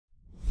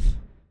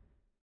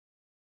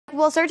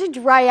Will start to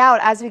dry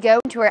out as we go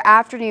into our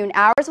afternoon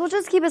hours. We'll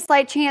just keep a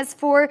slight chance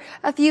for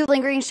a few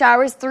lingering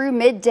showers through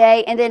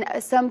midday and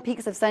then some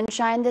peaks of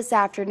sunshine this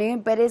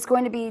afternoon, but it's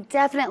going to be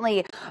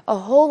definitely a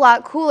whole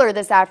lot cooler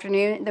this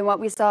afternoon than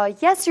what we saw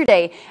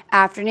yesterday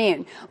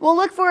afternoon. We'll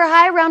look for a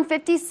high around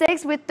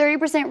 56 with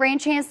 30% rain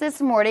chance this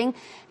morning,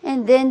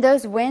 and then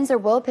those winds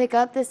will pick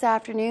up this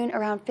afternoon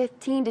around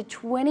 15 to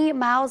 20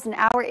 miles an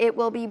hour. It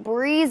will be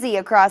breezy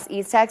across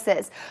East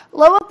Texas.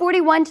 Low of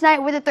 41 tonight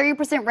with a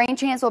 30% rain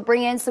chance will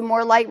bring in some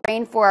more light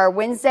rain for our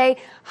Wednesday.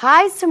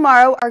 Highs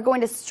tomorrow are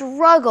going to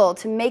struggle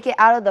to make it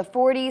out of the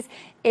 40s.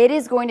 It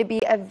is going to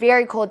be a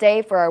very cold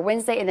day for our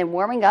Wednesday and then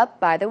warming up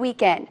by the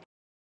weekend.